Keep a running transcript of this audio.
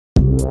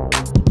Hello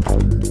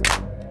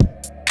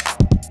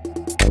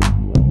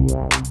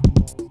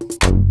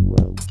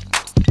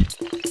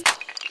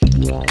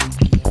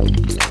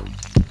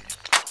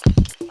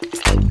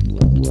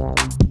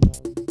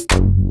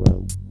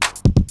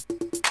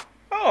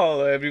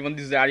everyone,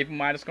 this is Ari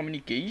from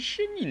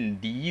Communication. In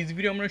this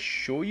video, I'm going to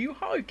show you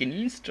how you can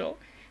install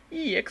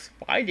EX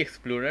File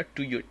Explorer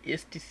to your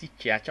STC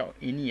Chacha or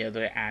any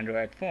other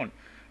Android phone.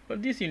 For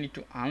this, you need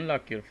to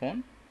unlock your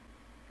phone.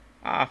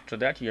 After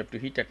that, you have to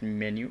hit at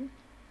menu.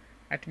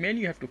 At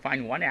menu, you have to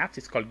find one app.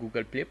 It's called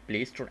Google Play,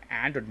 Play Store,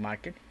 Android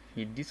Market.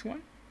 Hit this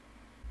one.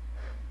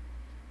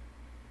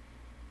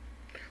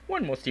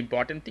 One most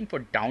important thing for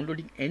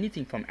downloading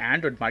anything from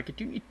Android Market,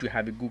 you need to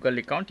have a Google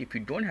account. If you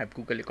don't have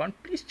Google account,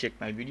 please check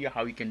my video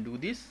how you can do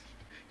this.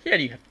 Here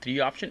you have three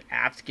options: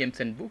 apps, games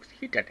and books.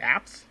 Hit at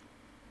apps.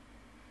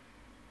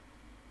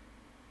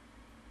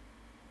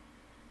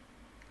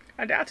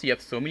 At apps you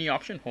have so many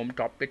options: home,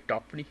 top paid,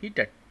 top free. Hit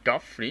at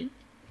top free.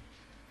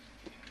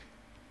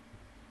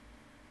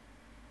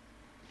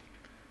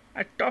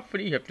 At top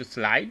free you have to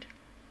slide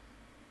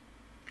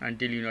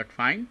until you not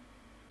find.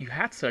 You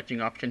have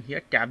searching option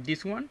here. Tap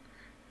this one,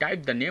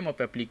 type the name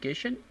of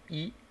application,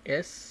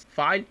 ES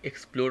File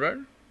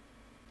Explorer,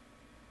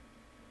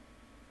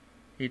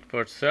 hit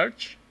for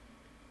search.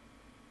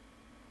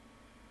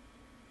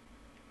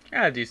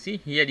 As you see,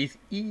 here is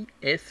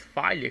ES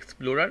File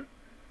Explorer.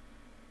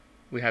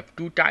 We have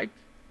two types.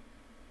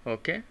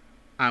 Okay,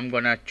 I'm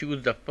gonna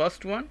choose the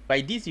first one. By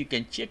this you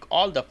can check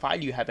all the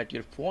file you have at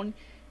your phone,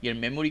 your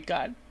memory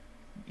card,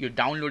 your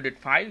downloaded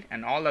file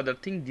and all other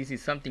things. This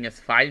is something as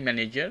File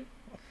Manager,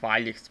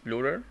 File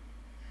Explorer.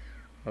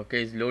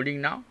 Okay, it's loading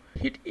now.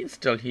 Hit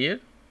install here,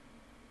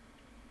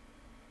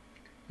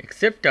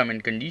 accept term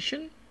and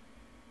condition,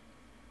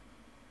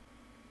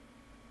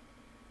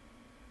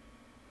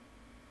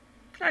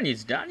 and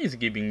it's done. It's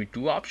giving me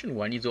two options.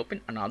 One is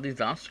open, another is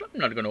uninstall.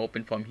 I'm not going to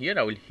open from here.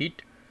 I will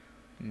hit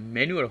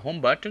menu or home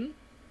button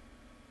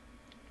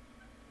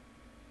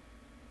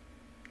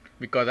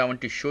because I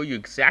want to show you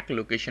exact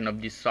location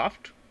of this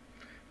soft.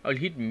 I will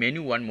hit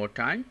menu one more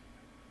time.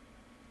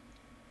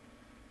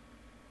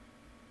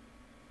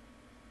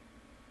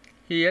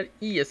 Here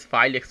ES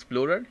File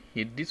Explorer,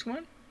 hit this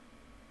one.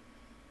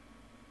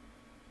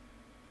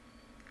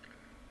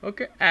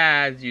 Okay,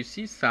 as you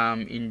see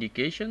some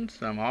indications,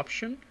 some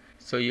option,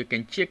 so you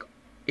can check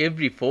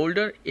every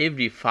folder,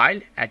 every file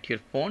at your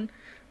phone.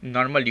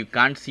 Normally you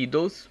can't see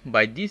those.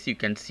 By this you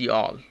can see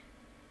all.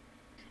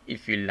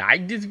 If you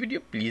like this video,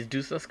 please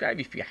do subscribe.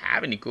 If you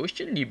have any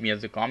question, leave me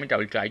as a comment. I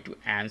will try to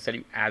answer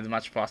you as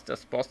much fast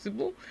as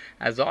possible.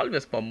 As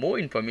always, for more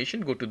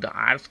information, go to the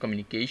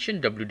Communication,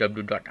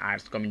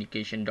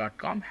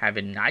 www.irscommunication.com. Have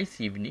a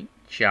nice evening.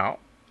 Ciao.